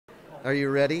Are you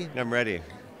ready? I'm ready.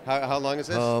 How long is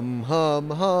this? Hum, hum,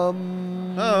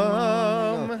 hum.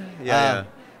 Yeah.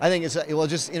 I think we'll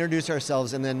just introduce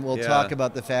ourselves and then we'll Yeah. talk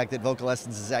about the fact that VocalEssence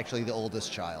is actually the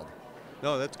oldest child.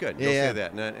 No, that's good. You'll Yeah. say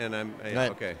that. And I'm,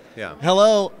 Right. okay, yeah.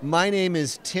 Hello, my name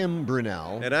is Tim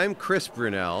Brunelle. And I'm Chris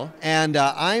Brunelle. And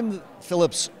I'm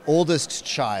Philip's oldest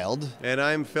child. And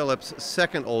I'm Philip's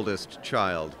second oldest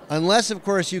child. Unless, of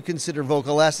course, you consider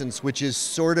VocalEssence, which is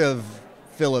sort of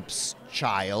Philip's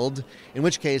child, in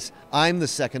which case I'm the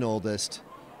second oldest.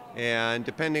 And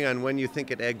depending on when you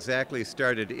think it exactly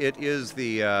started, it is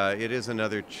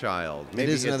another child.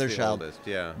 Maybe it is another the child. Oldest,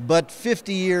 yeah. But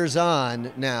 50 years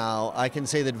on now, I can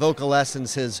say that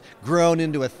VocalEssence has grown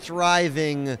into a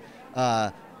thriving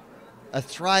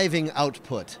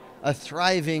output, a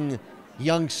thriving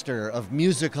youngster of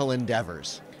musical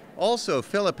endeavors. Also,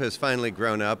 Philip has finally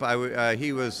grown up.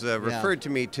 He was referred to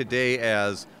me today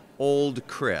as Old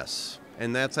Chris.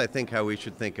 And that's, I think, how we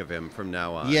should think of him from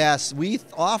now on. Yes, we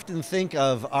often think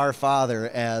of our father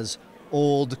as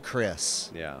Old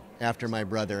Chris. Yeah. After my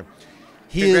brother.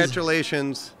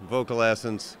 Congratulations,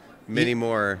 VocalEssence. Many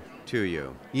more to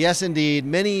you. Yes, indeed.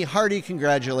 Many hearty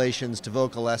congratulations to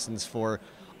VocalEssence for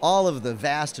all of the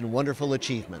vast and wonderful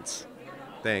achievements.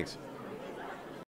 Thanks.